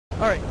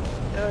Alright,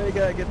 now you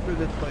gotta get through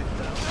this place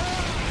now.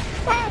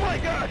 Oh my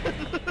god!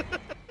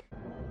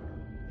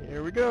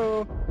 Here we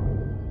go.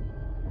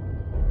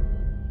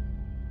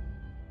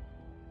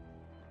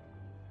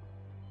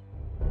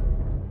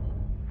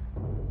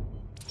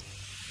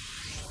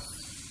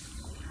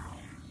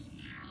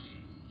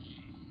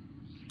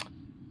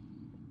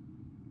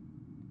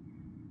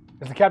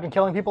 Is the captain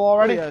killing people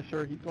already? Oh, yeah,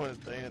 sure. He's going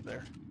insane in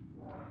there.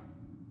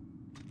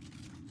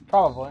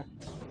 Probably.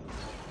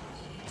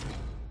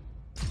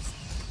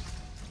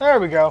 There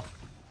we go.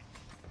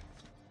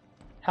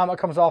 Helmet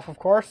comes off, of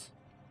course.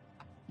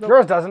 Nope.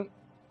 Yours doesn't.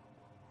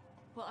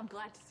 Well, I'm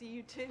glad to see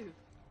you too.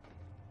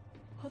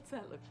 What's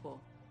that look for?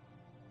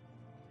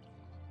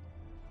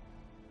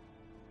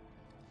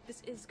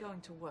 This is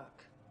going to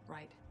work,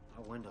 right?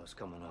 Our window's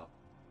coming up.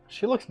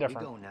 She looks different.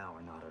 We go now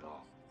or not at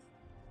all.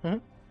 Hmm?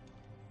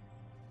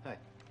 Hey,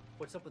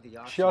 what's up with the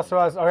oxygen? She also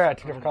has, oh yeah,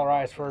 2 different color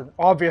eyes for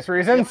obvious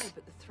reasons. Yeah,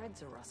 but the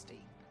threads are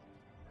rusty.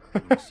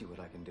 Let's see what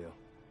I can do.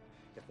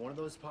 If one of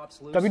those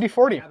pops loose,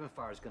 WD-40. the cabin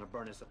fire is going to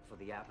burn us up before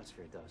the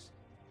atmosphere does.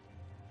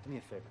 Do me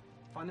a favor.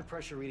 Find the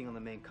pressure reading on the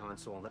main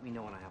console and let me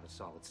know when I have a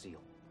solid seal.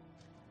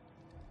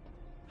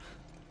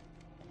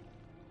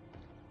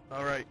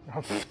 Alright.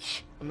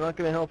 I'm not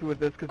gonna help you with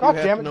this because God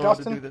you damn have it, to know how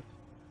to Dustin. do this.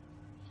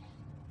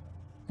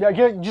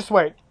 Yeah, just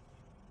wait.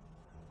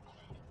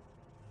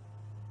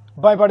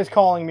 My buddy's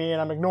calling me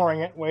and I'm ignoring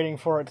it, waiting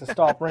for it to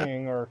stop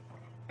ringing, or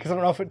because I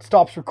don't know if it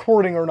stops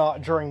recording or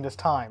not during this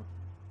time.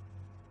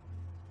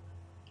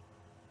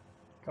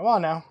 Come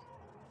on now.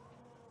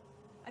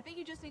 I think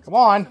you just need Come to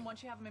on. them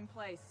once you have them in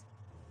place.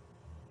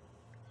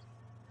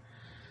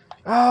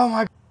 Oh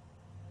my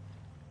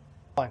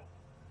god.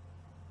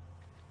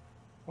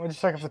 Let me just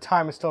check if the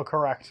time is still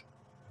correct.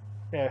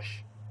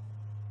 Ish.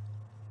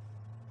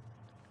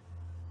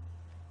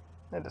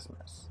 And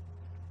dismiss.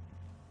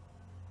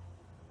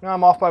 No,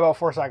 I'm off by about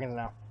 4 seconds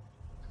now.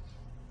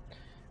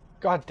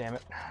 God damn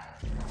it.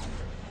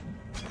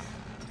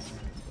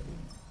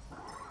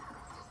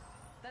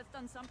 That's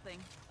done something.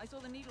 I saw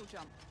the needle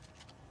jump.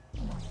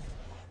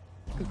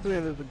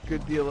 Considering there's a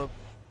good deal of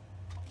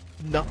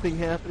nothing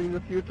happening a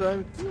few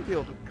times, you'll be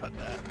able to cut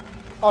that.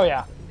 Oh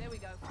yeah. There we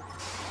go. Pressure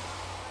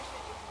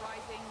is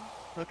rising.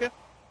 Okay.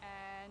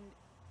 And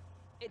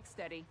it's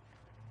steady.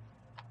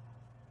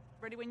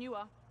 Ready when you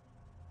are.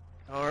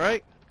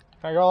 Alright.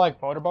 Can I go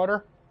like motorboat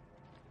her?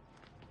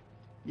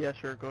 Yeah,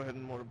 sure. Go ahead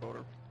and motorboat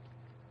her.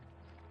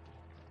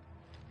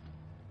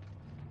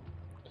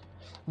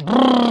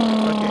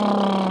 Okay.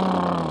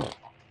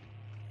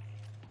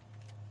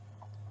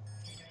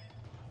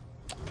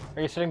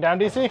 Are you sitting down,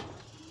 DC?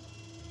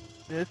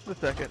 Just a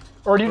second.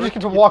 Or do you just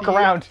get to walk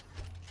around?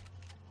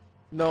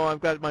 No, I've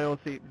got my own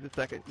seat. Just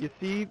a second. You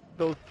see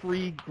those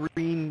 3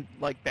 green,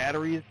 like,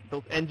 batteries?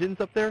 Those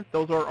engines up there?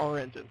 Those are our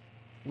engines.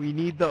 We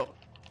need those.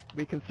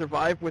 We can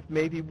survive with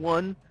maybe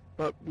 1,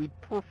 but we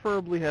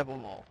preferably have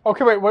them all.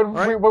 Okay, wait,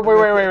 Right?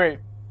 wait.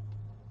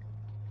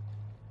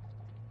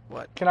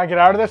 What? Can I get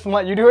out of this and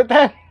let you do it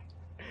then?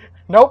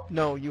 Nope.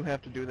 No, you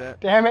have to do that.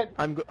 Damn it.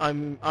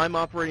 I'm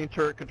operating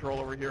turret control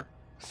over here.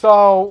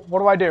 So, what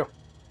do I do?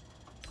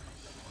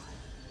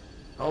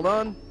 Hold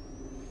on.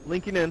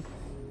 Linking in.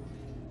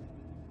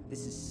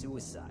 This is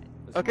suicide.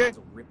 Those Okay. mines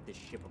will rip this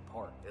ship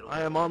apart.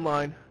 I am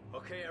online.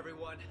 Okay,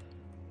 everyone.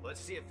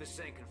 Let's see if this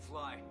thing can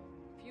fly.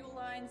 Fuel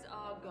lines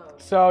are go.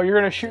 So, you're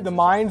gonna shoot the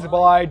mines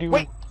while I do...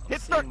 Wait! I'm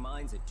Hit start! seeing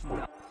mines at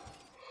 2,000.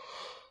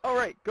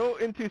 Alright, go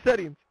into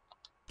settings.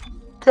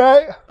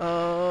 Okay.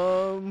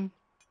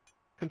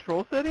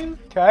 Control settings?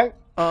 Okay.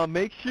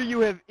 Make sure you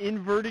have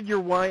inverted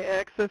your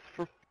Y-axis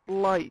for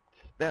flight.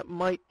 That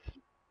might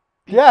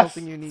be Yes.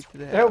 something you need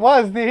to have. It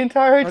was the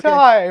entire Okay.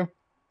 time.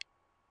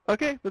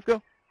 Okay, let's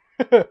go.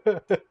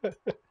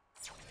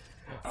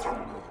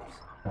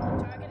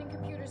 Targeting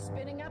computer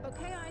spinning up.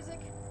 Okay,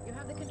 Isaac. You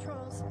have the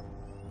controls.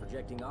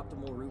 Projecting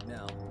optimal route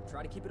now.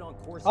 Try to keep it on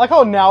course. I like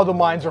how now the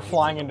mines are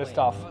flying into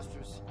stuff.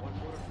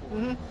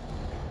 Mm-hmm.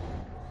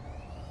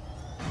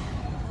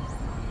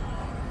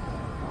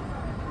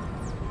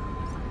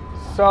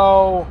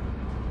 So,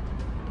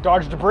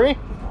 dodge debris?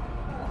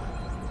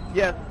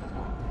 Yes.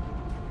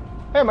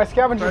 Hey, my Try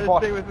scavenger to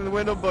bot. stay within the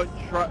window, but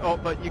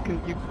but you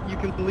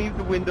can leave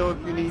the window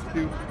if you need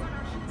to.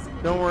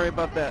 Don't worry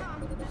about that.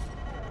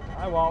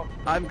 I won't.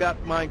 I've got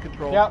mind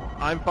control. Yep.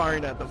 I'm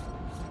firing at them.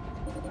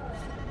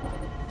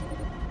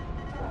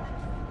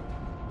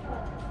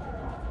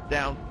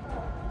 Down.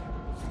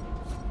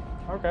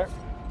 Okay.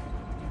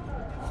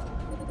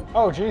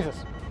 Oh,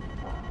 Jesus.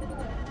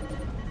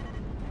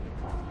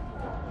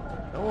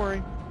 Don't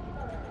worry.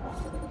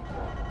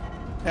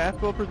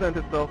 Path will present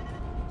itself.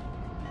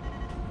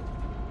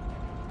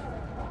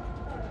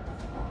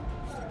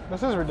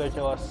 This is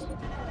ridiculous.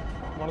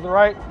 One to the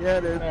right. Yeah,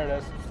 it is. There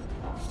it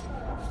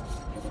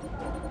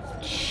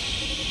is.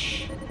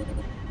 Shh.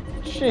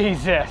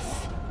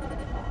 Jesus.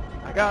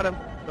 I got him.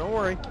 Don't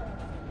worry.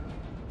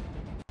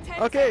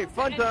 10 Okay, seconds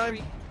fun to time.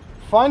 entry.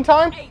 Fun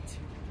time? 8.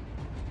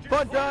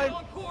 Fun time.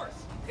 On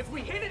course. If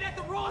we hit it at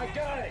the wrong, I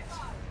got it.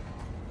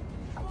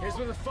 Here's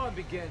where the fun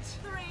begins.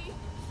 3,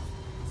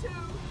 2,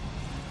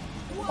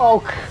 Oh,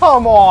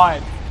 come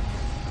on!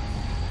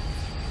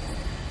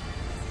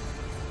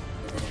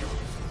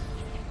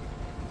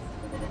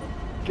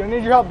 Gonna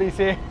need your help,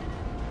 BC.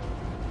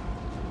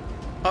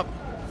 Up.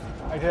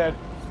 I did.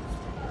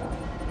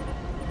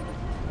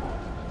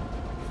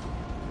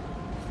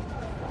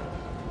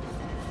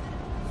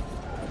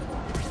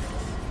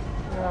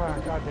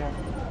 Ah, goddamn.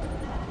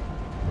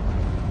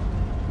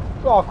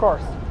 Oh, of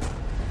course.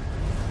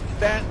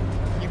 That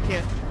you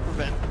can't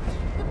prevent.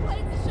 The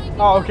plane's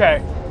shaking. Oh,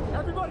 okay.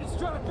 Everybody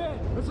strap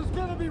in. This is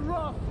gonna be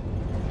rough.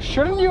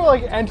 Shouldn't you,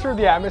 like, enter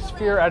the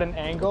atmosphere at an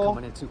angle?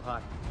 Coming in too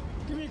high.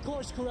 Give me a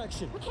course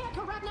correction. We can't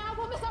correct now.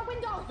 We'll miss our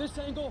window. This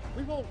angle,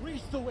 we won't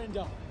reach the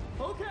window.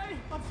 Okay,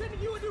 I'm sending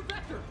you a new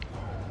vector.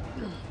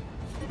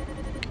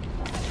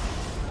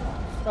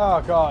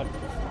 Oh, God.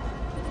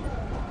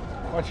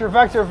 What's your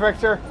vector,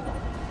 Victor?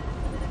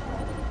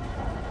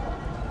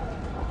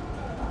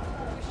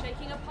 We're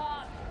shaking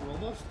apart. We're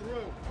almost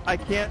through. I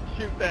can't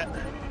shoot that.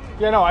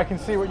 Yeah, no, I can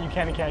see what you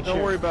can and can't shoot.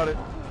 Don't worry about it.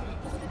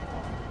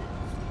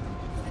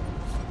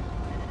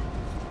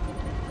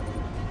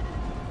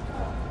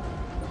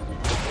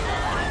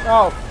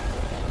 Oh.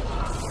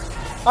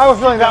 I have a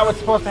feeling that was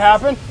supposed to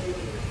happen.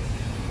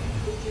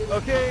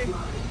 Okay.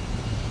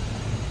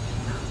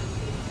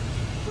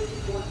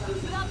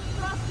 Without the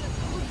thrusters,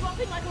 we're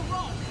dropping like a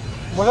rock.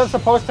 Was that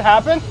supposed to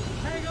happen?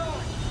 Hang on.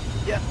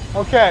 Yes.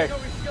 Okay. Go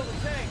reskill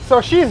the tank.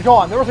 So she's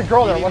gone. There was a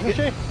girl there, You need wasn't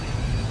to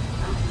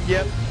she?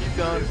 Yep. She's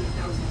gone.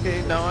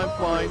 Okay. Now I'm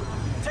flying.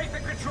 Take the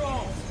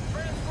controls.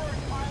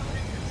 Transferring pilot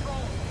and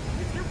control.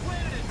 If you're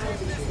planning to take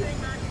this thing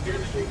back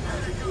together, you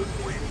better do it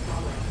quick.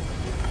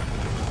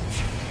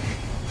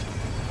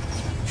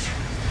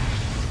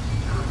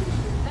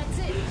 That's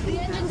it. The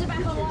engines are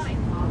back online.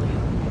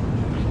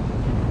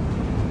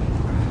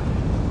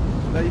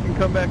 Now you can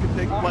come back and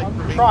take flight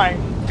for I'm me. trying.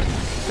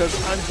 Because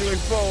I'm doing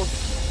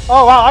both.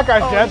 Oh, wow, that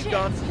guy's Oh, dead. he's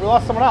gone. We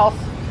lost someone else.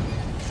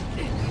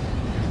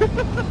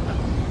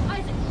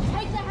 Isaac,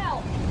 take the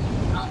helm.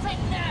 I'll take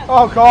now.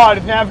 Oh, God,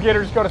 his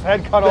navigator just got his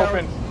head cut No.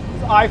 open.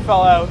 His eye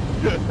fell out.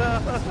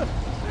 That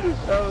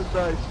was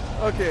nice.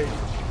 Okay.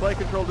 Flight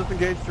control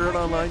disengaged. Turret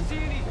online. See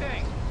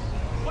anything?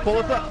 What's Pull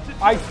your us up.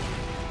 altitude?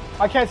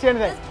 I can't see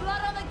anything. There's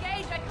blood on the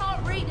gauge. I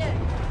can't read it.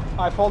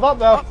 I pulled up,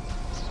 though.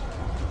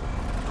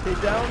 Okay,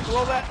 down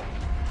below that.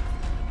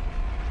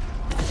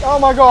 Oh,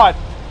 my God.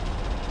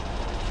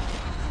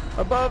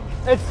 Above.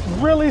 It's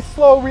really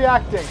slow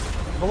reacting.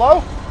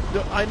 Below?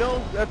 No, I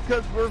know. That's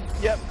because we're.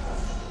 Yep.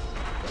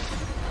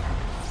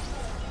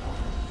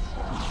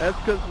 That's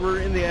because we're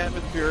in the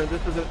atmosphere, and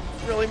this isn't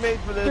really made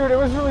for this. Dude, it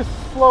was really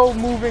slow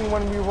moving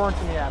when we weren't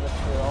in the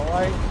atmosphere,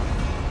 alright?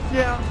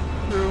 Yeah,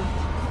 true.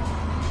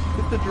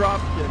 It's a drop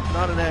ship,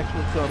 not an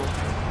actual shuttle.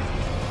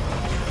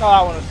 Oh,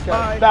 that one was good.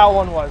 Bye. That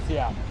one was,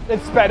 yeah.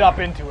 It sped up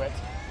into it.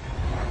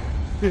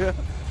 Yeah.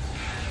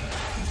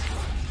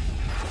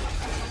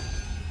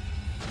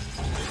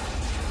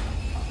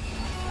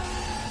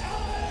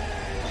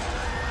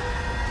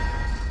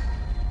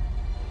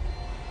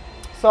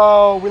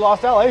 So, we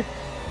lost Ellie.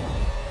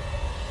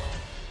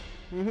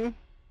 Mm-hmm.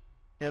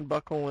 And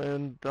Buckle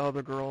and the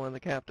other girl and the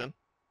captain.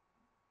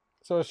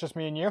 So it's just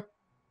me and you?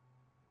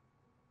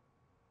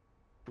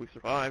 We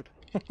survived.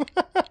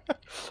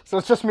 So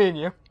it's just me and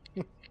you.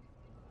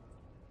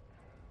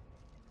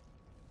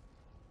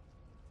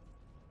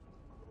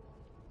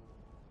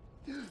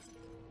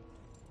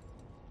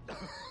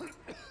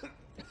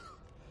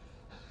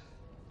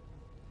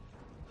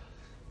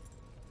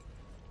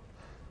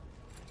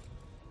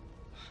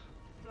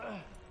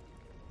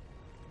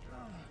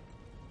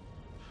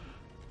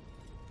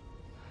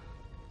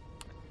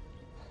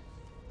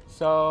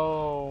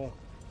 So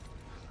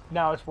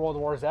now it's World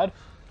War Z.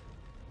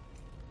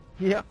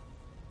 Yeah.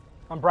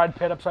 I'm Brad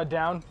Pitt upside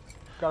down.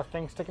 Got a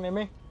thing sticking in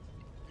me.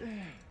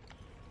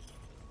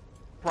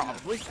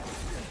 Probably. It's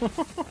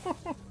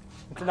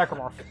a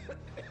necromorph.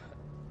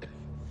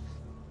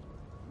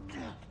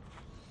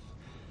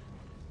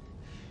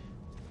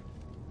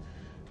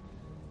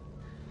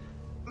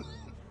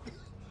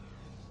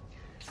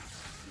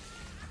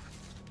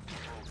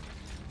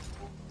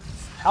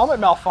 Helmet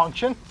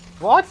malfunction?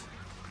 What?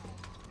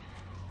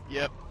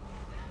 Yep.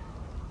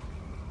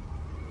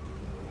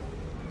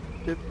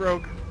 It's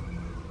broke.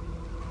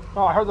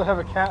 Oh, I heard they have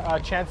a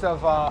chance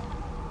of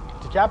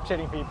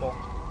decapitating people.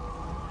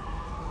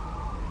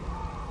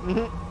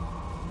 Mm-hmm.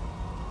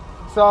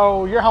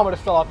 So your helmet is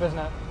still up, isn't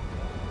it?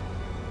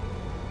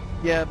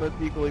 Yeah, but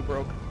it's equally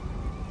broke.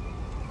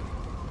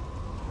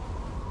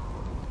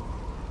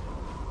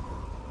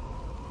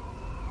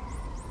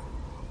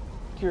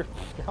 Your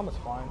helmet's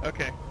fine.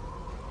 Okay.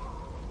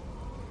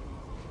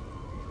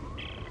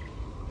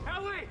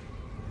 Ellie!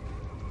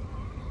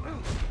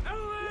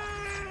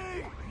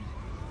 Ellie!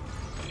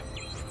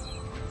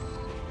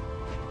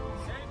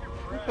 Save your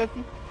breath.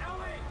 Pussy.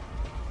 Ellie!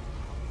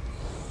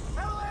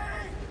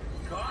 Ellie!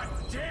 God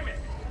damn it!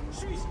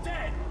 She's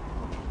dead!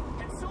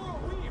 And so are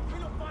we if we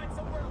don't find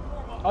somewhere to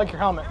warm up. I like your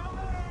helmet.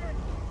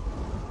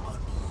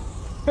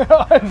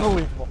 Ellie!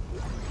 Unbelievable.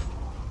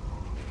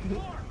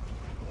 Clark!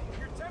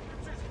 Your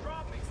temperature's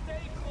dropping.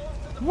 Stay close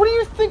to the What do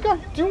you think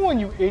I'm doing,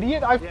 you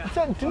idiot? I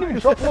didn't even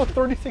drop below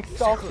 36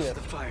 Celsius.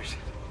 The fires.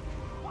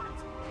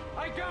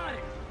 I got it!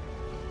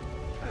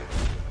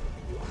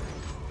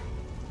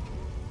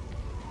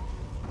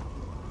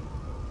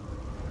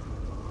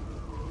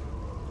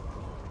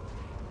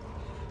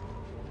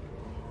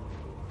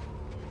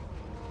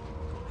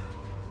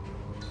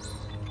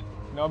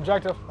 No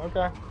objective.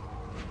 Okay.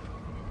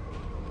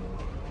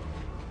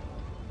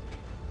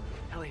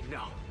 Ellie,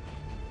 no.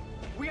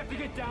 We have to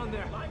get down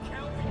there. Like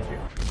hell we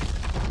do.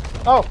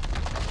 Oh.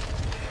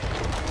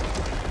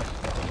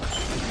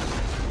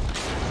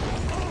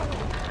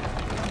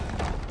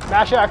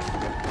 Mash X.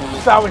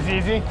 That was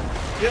easy.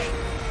 Yep.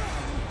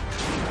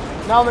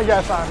 Now let me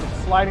guess,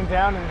 I'm sliding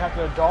down and have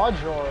to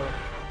dodge, or...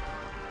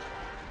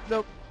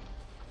 Nope.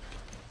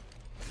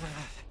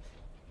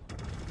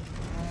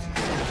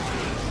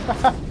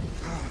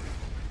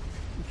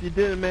 If you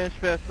didn't mash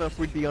fast enough,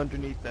 we'd be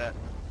underneath that.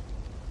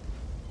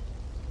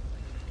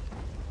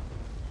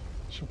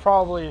 Should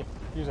probably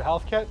use a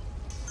health kit.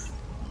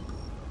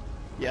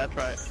 Yeah,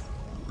 try it.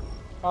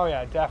 Oh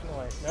yeah,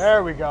 definitely.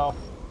 There we go.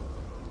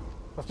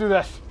 Let's do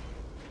this.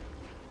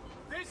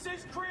 This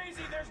is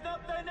crazy. There's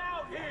nothing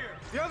out here.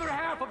 The other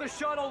half of the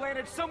shuttle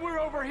landed somewhere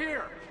over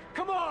here.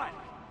 Come on.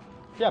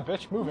 Yeah,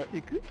 bitch, move it.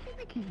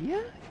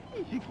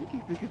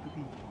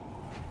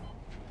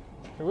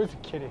 Who is a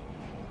kitty?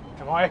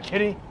 Am I a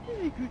kitty?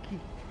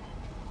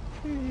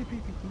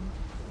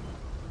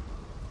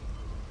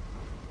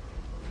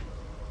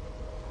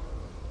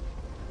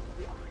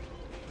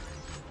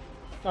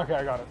 Okay,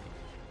 I got it.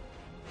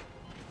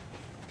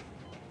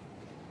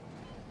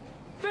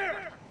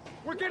 There.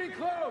 We're getting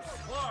close.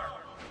 Clark,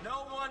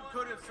 no one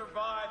could have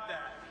survived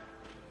that.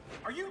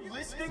 Are you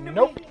listening to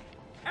Nope. me?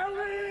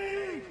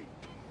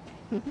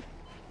 Ellie!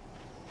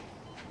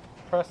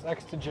 Press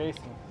X to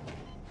Jason.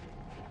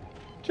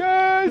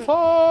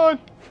 Jason!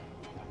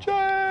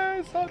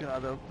 Jason!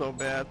 God, that was so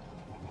bad.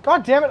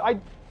 God damn it, I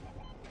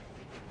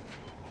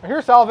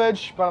hear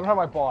salvage, but I don't have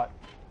my bot.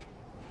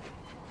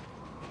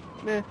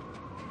 Meh.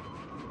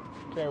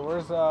 Okay,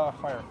 where's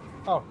fire?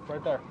 Oh,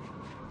 right there.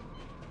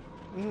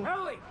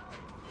 Ellie!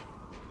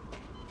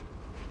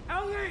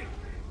 Ellie!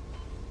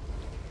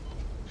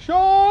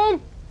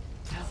 Sean!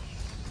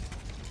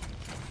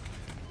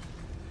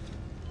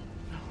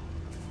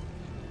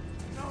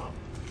 No!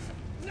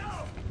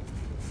 No!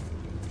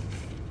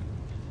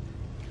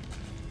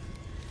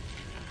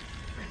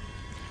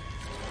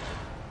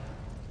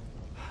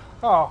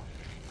 Oh,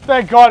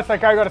 thank God it's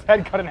that guy who got his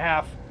head cut in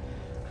half.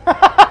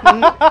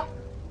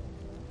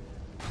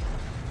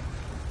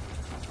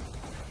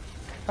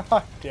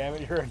 God damn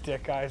it, you're a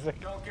dick, Isaac.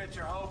 Don't get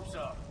your hopes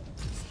up.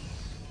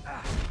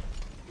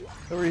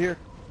 Over here.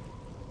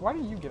 Why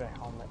do you get a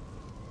helmet?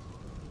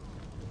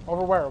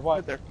 Over where? What?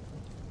 Right there.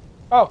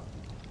 Oh.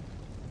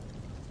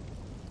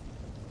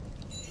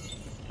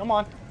 Come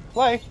on,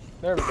 play.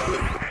 There we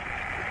go.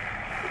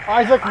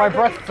 Isaac, my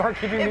breasts aren't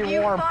keeping me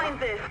warm. If you find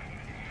this...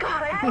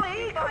 God,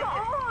 Ellie, come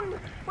on!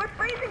 We're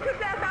freezing to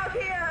death out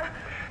here!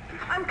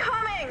 I'm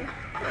coming!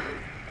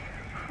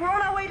 We're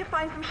on our way to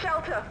find some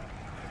shelter.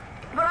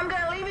 But I'm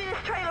gonna leave you this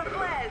trail of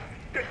flares.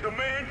 The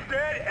man's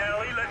dead,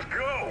 Ellie. Let's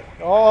go.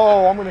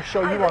 Oh, I'm gonna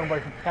show you wrong by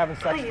having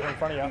sex with her in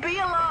front of you. Be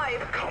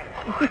alive!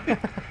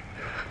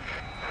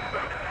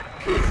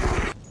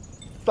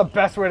 It's the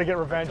best way to get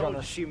revenge on Told her.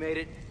 us she made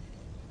it.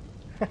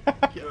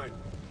 Good.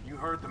 You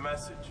heard the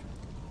message.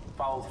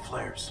 Follow the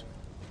flares.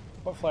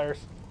 What flares?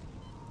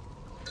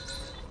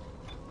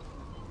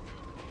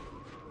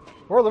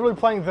 We're literally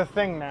playing The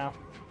Thing now.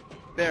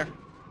 There.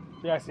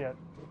 Yeah, I see it.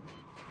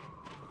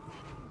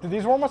 Did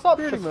these warm us up?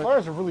 Pretty Because much.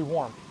 flares are really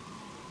warm.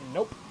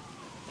 Nope.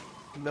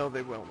 No,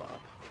 they will not.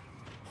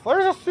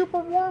 Flares are super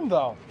warm,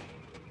 though.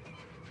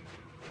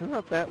 They're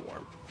not that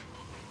warm.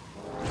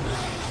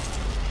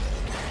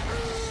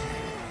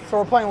 So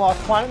we're playing Lost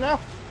Planet now?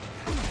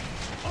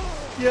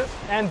 Yep.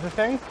 And The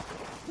Thing?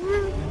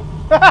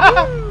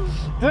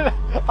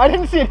 I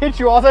didn't see it hit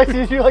you. All I see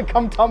is you like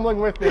come tumbling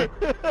with me.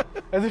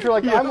 As if you're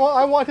like, Yeah.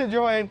 I want to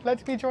join.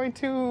 Let me join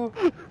too.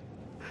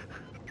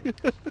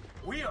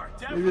 We are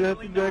Maybe that's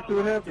definitely exactly not what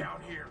alone happened.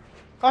 down here.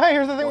 Oh, hey,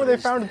 here's the thing where they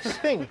found The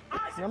Thing.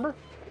 Remember?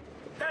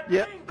 That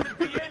Yeah. thing could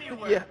be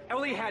anywhere. Yeah.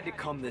 Ellie had to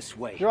come this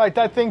way. You're right.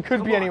 That thing could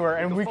Come be on, anywhere,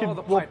 we and can we'll follow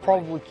the pipeline.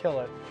 probably kill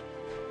it.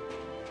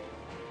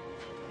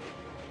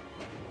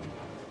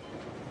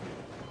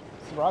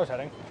 This is where I was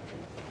heading.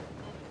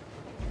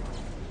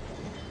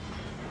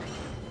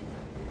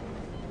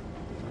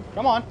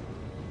 Come on.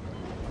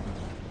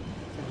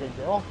 That's a good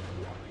girl.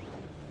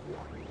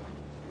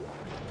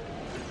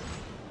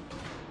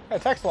 Hey,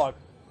 text log.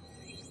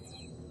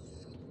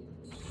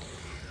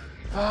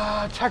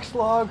 Text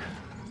log.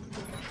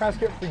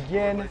 Transcript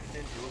begin.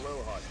 Listening to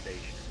Aloha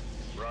Station,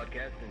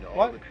 broadcasting to all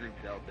What? the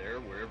troops out there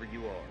wherever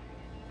you are.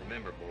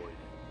 Remember, boys,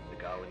 the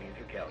colonies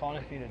are calculated.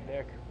 Colonist need a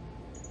dick.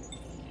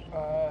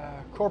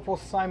 Corporal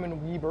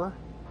Simon Weber.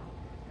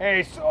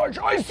 Hey, Sarge,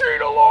 I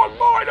seen a long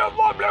line of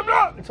blah blah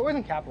blah. It's always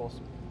in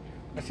capitals.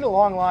 I see a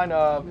long line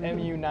of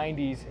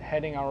MU-90s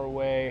heading our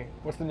way.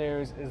 What's the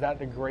news? Is that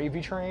the gravy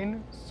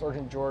train?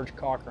 Sergeant George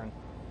Cochran.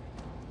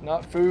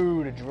 Not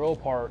food, drill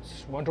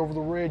parts. Went over the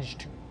ridge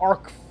to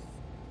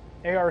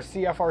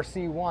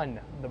ARCFRC-1.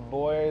 The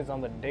boys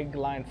on the dig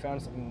line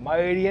found some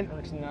mighty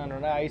interesting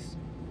under ice.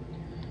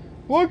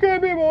 What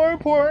could be more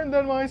important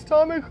than my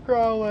stomach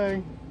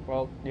growling?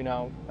 Well, you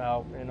know,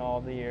 in all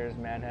the years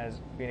man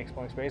has been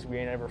exploring space, we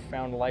ain't ever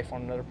found life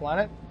on another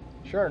planet.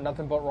 Sure,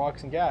 nothing but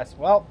rocks and gas.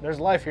 Well, there's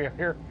life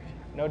here,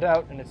 no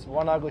doubt, and it's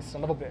one ugly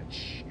son of a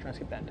bitch. Try to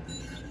skip that.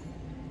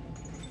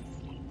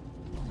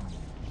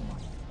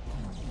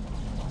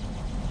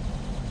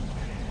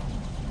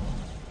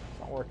 It's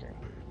not working.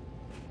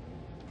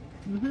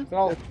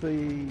 So, That's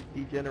the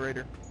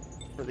generator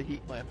for the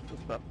heat lamps and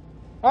stuff.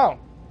 oh.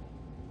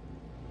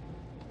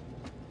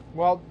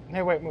 Well,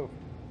 hey, wait, move.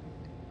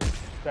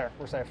 There,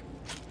 we're safe.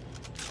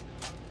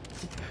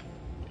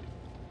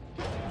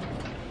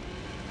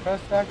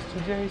 Press X to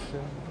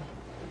Jason.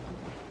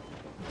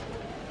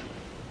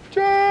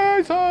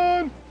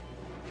 Jason!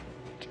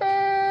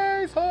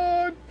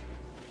 Jason!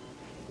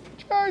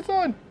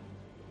 Jason!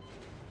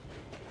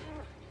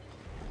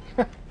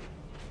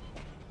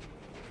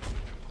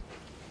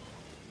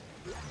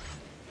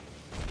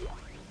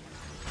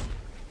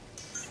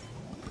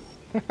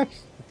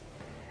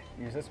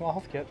 Use a small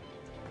health kit.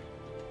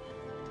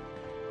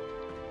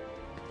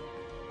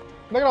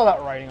 Look at all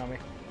that writing on me.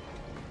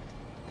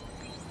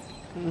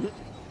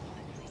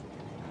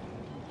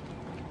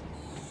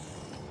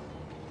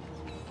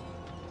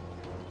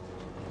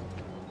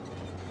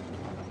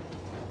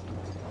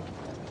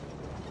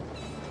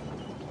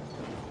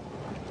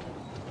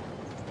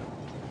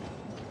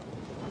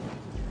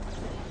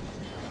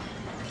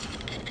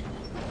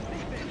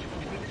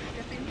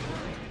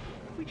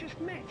 We just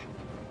met.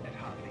 That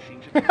hardly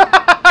seems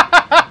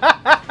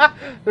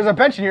There's a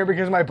bench in here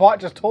because my bot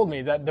just told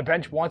me that the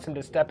bench wants him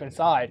to step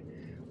inside,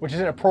 which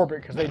is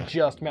inappropriate because they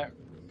just met.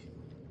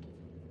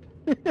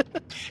 I'm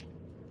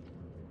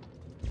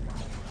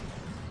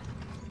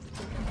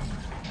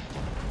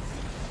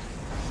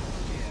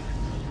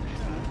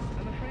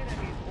afraid I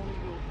gave all of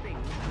your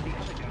things to the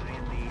other guy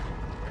in the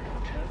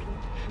turtle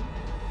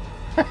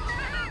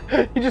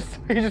suit.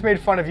 he just made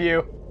fun of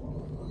you.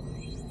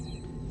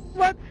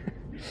 What?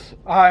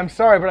 I'm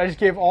sorry, but I just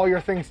gave all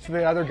your things to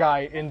the other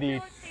guy in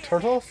the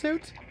turtle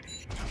suit?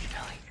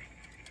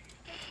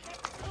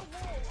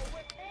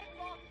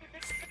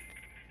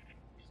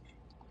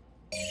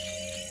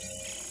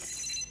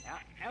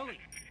 Ellie,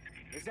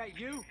 is that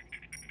you?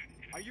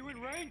 Are you in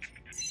range?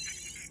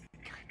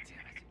 God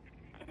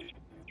damn it.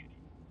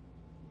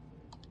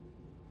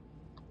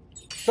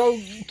 So,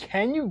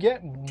 can you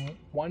get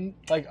one,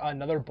 like,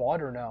 another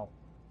bot or no?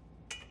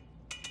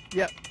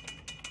 Yep.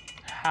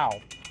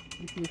 How?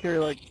 You can carry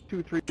like 2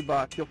 or 3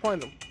 bots. You'll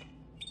find them.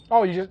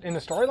 Oh, you just, in the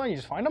storyline, you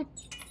just find them?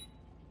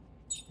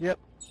 Yep.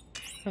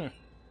 I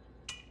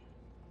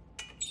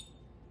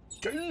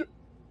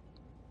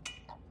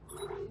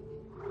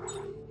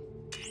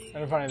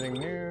didn't find anything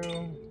new.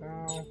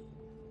 No.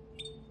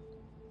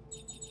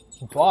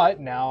 But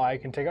now I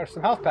can take out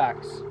some health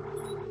packs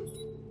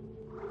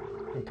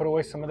and put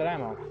away some of that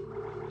ammo.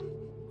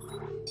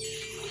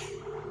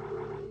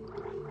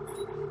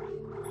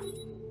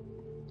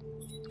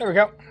 There we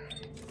go.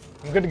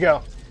 I'm good to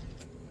go.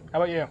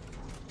 How about you?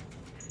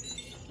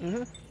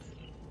 Mm-hmm.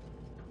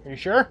 Are you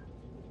sure?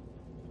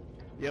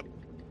 Yep.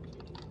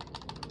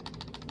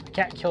 I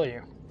can't kill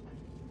you.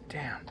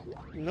 Damn.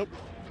 Nope.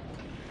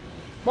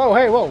 Whoa,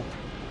 hey, whoa.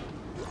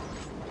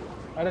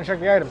 I didn't check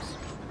the items.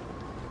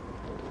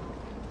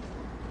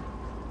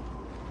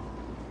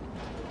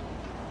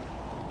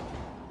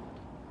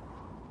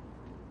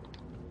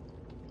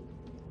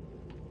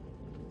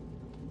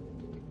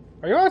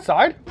 Are you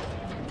outside?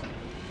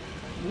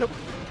 Nope.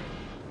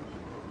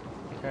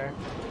 Okay.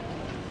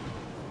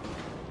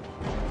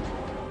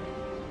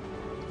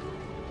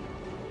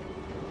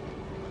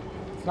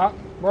 It's not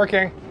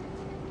working.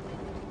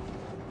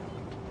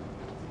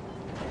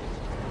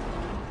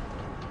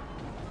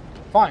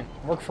 Fine.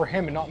 Work for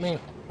him and not me,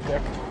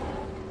 dick.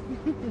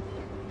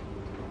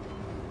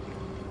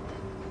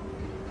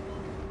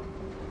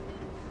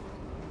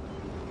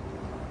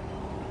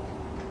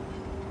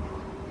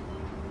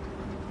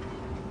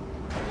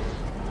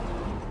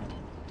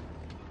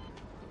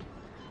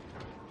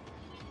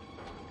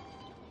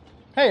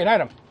 Hey, an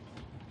item.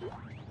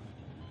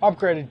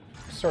 Upgraded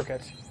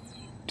circuit.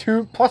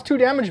 +2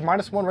 damage,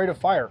 -1 rate of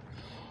fire.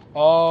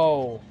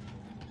 Oh.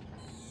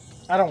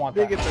 I don't want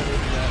that. They get better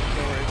than that.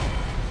 Don't worry.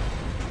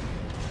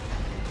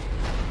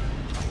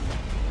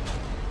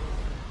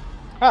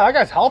 Ah, that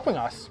guy's helping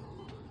us.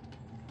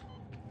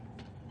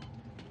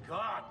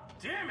 God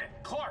damn it!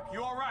 Clark,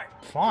 you alright?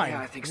 Fine.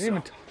 Yeah, I think He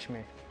didn't so. even touch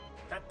me.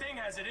 That thing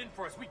has it in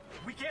for us.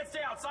 We can't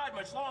stay outside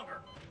much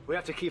longer. We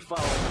have to keep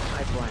following the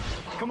pipeline.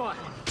 Come on.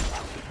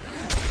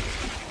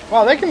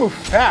 Wow, they can move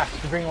fast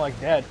for being like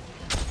dead.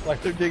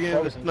 Like They're digging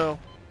into the frozen. snow.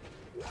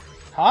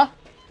 Huh?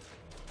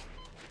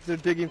 They're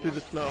digging through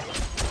the snow.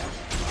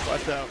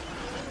 Watch out.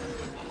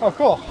 Oh,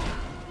 cool.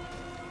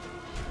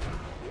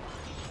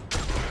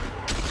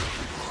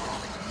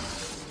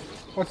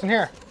 What's in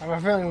here? I have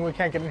a feeling we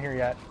can't get in here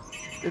yet.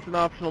 It's an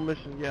optional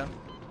mission, yeah.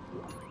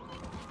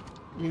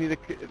 You need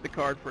the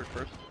card for it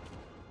first.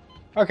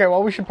 Okay,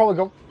 well, we should probably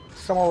go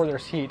somewhere where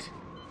there's heat.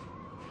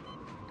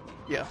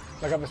 Yeah,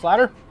 Like up this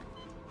ladder?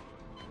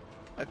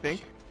 I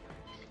think.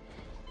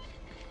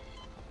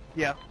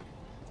 Yeah.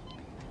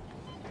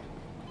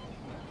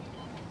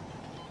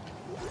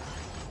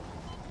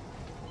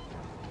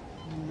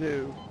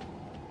 No.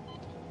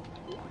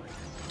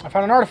 I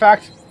found an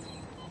artifact.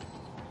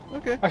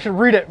 Okay. I should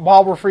read it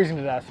while we're freezing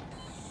to death.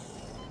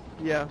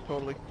 Yeah,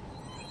 totally.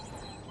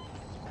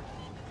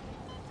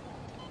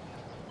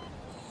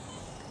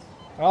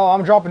 Oh,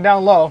 I'm dropping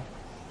down low.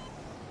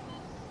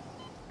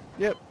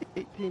 Yep,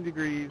 18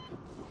 degrees.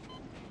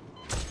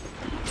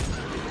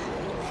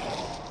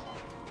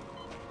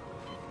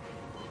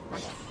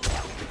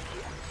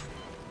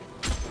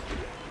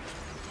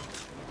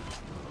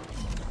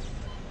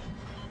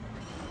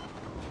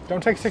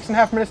 Don't take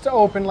 6.5 minutes to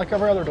open like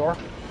every other door.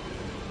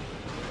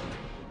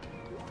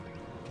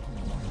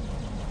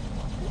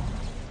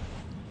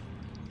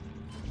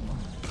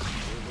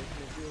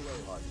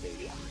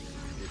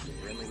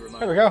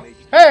 There we go.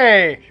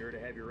 Hey! Sure to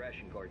have your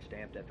ration card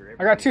stamped after every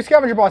I got 2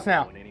 scavenger bots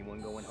now. Don't want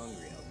anyone going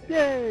hungry out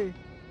there. Yay!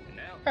 And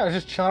now, Yeah, I was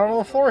just chilling on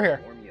the floor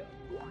here. warm you up.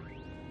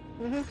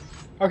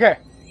 Mm-hmm. Okay,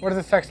 what does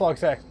this text log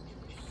say?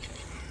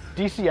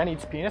 DCN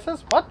eats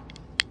penises? What?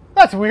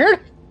 That's weird.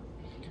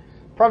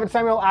 Private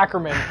Samuel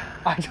Ackerman.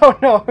 I don't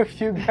know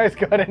if you guys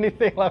got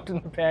anything left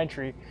in the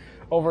pantry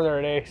over there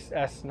at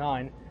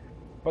S9,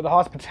 but this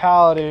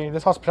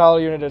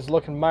hospitality unit is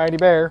looking mighty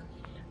bare.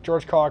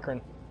 George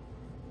Cochran.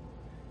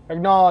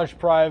 Acknowledged,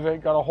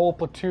 Private. Got a whole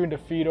platoon to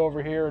feed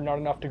over here, not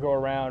enough to go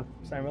around.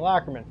 Samuel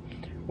Ackerman.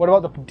 What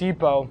about the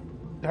depot?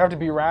 There have to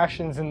be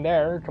rations in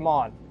there. Come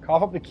on.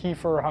 Cough up the key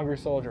for a hungry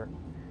soldier.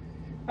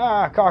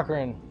 Ah,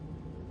 Cochran.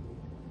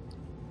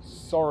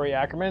 Sorry,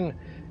 Ackerman.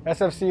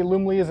 SFC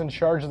Lumley is in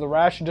charge of the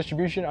ration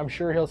distribution. I'm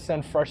sure he'll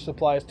send fresh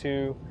supplies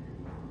to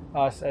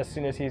us as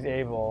soon as he's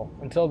able.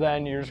 Until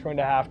then, you're just going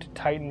to have to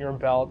tighten your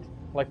belt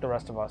like the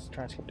rest of us.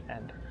 Transcript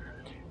end.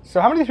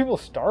 So how many people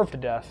starved to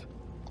death?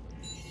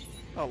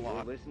 A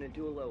lot. You're listening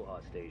to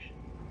Aloha Station.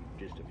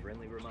 Just a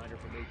friendly reminder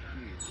from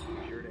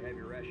HQ. Be sure to have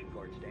your ration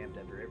card stamped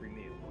after every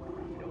meal.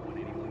 You don't want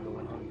anyone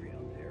going hungry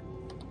out there.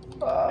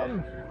 A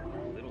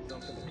little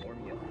something to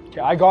warm you up.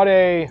 Okay, I got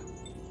a...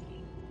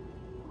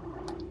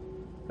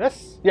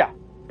 This? Yeah,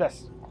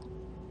 this.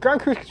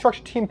 Ground Crew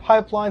Construction Team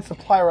Pipeline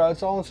Supply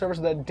Routes, all in service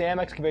of that damn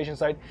excavation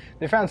site.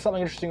 They found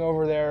something interesting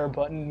over there,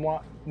 but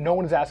no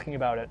one is asking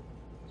about it.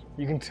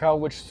 You can tell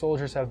which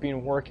soldiers have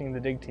been working the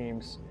dig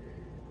teams.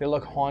 They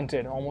look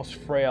haunted, almost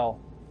frail,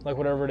 like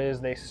whatever it is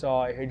they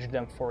saw aged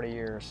them 40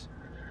 years.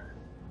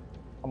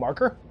 A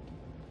marker?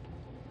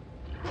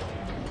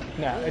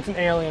 Nah, it's an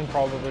alien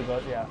probably,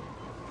 but yeah.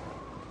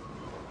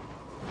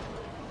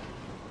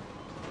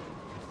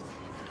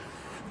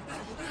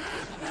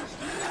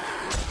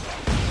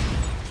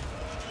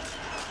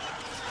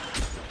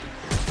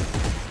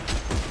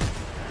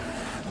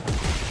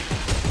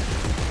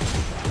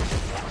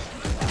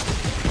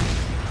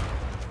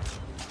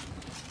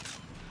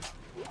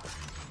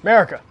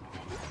 America.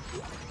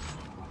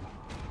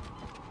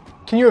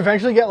 Can you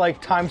eventually get like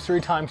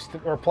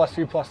 ×3 or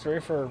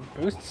 +3 for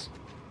boosts?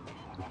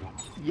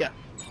 Yeah.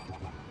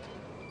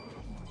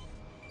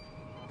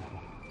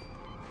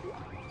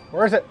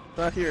 Where is it? It's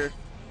not here.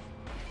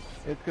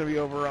 It's gonna be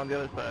over on the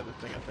other side of this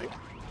thing, I think.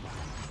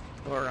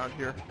 Or around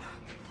here.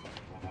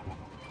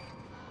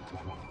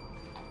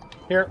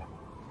 Here.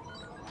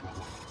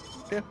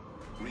 Yeah.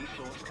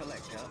 Resource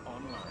collector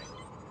online.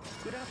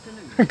 Good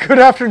afternoon. Good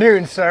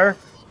afternoon, sir.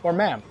 Or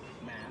ma'am.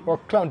 Or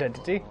cloned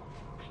entity.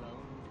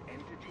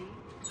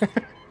 Cloned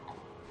entity?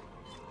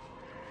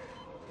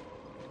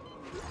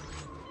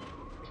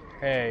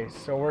 Okay,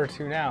 so where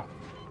to now?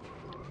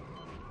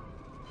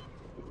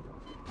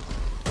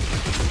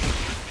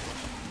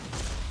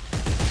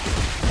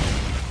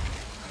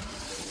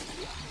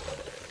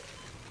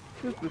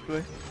 Just this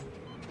way.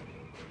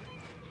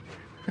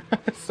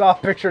 Saw a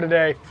picture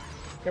today.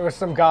 There was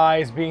some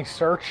guys being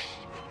searched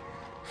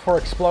for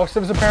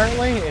explosives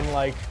apparently in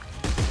like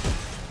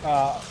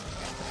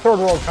third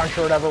world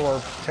country or whatever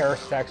where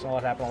terrorist attacks and all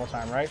that happen all the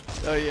time, right?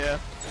 Oh yeah.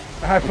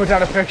 And I put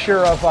down a picture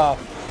of a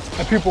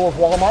people of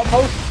Walmart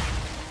post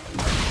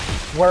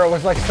where it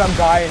was like some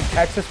guy in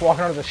Texas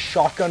walking around with a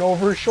shotgun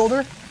over his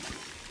shoulder.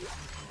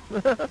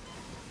 I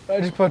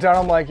just put down,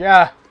 I'm like,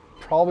 yeah,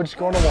 probably just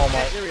going to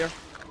Walmart. Here we are.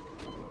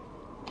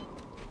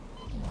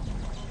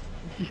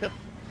 Yeah.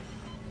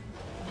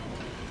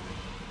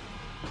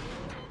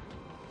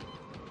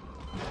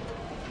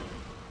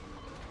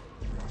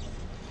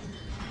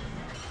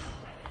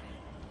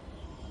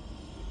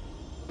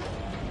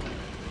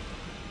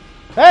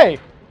 Hey!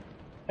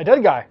 A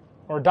dead guy.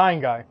 Or a dying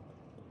guy.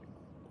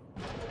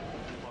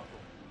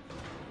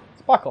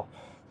 It's Buckle.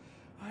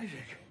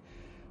 Isaac.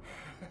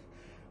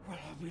 Well,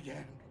 I'll be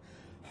damned.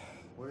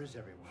 Where is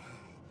everyone?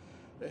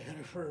 They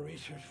headed for a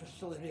research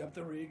facility up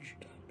the ridge.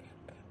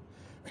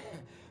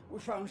 We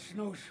found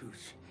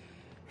snowsuits,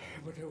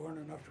 but there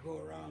weren't enough to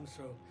go around,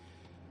 so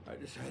I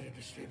decided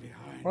to stay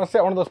behind. I want to stay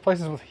at one of those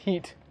places with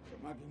heat.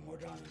 There might be more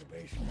down in the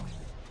basement.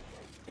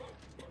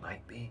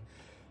 Might be.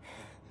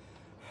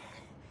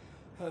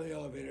 The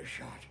elevator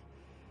shot,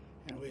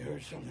 and we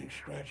heard something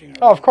scratching.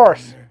 Oh, of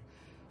course. There,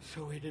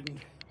 so we didn't.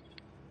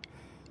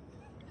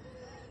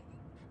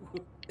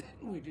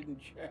 We didn't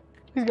check.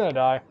 He's gonna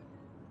die.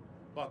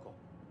 Buckle.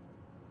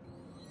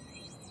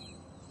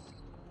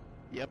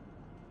 Yep.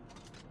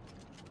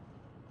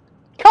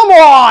 Come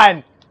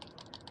on!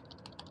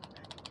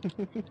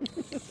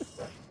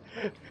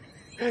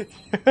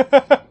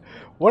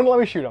 Wouldn't let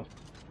me shoot him.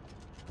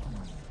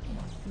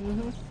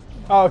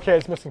 Oh, okay,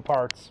 it's missing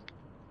parts.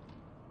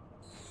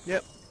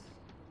 Yep.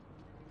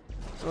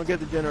 I'll get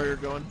the generator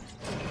going.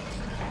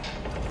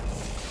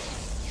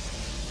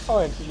 Oh,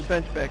 wait. There's a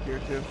bench back here,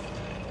 too.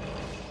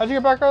 How'd you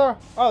get back there?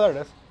 Oh, there it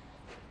is.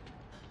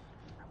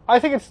 I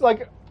think it's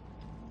like...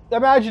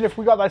 Imagine if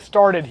we got that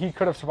started, he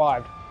could have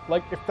survived.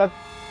 Like, if that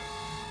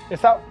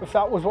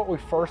was what we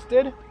first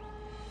did,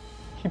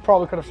 he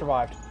probably could have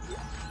survived.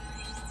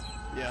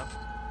 Yeah.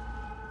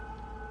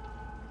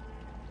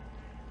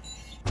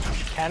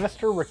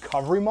 Canister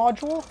recovery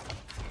module?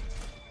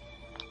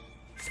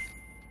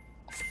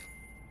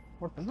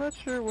 I'm not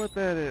sure what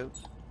that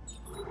is.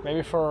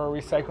 Maybe for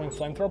recycling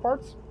flamethrower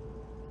parts?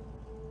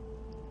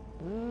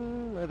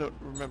 I don't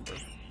remember.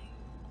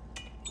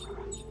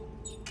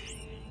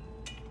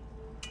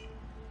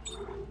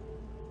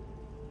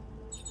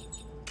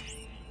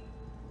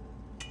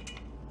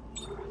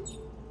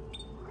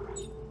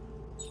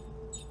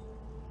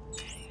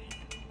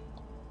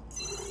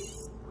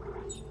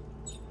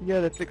 You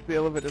gotta fix the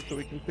elevator so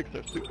we can fix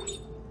our suits.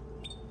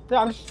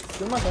 Yeah, I'm just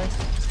doing my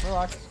thing.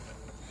 Relax.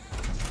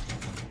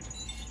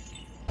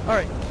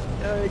 Alright,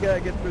 now we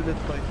gotta get through this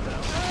place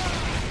now.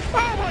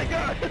 Oh my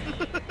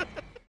god!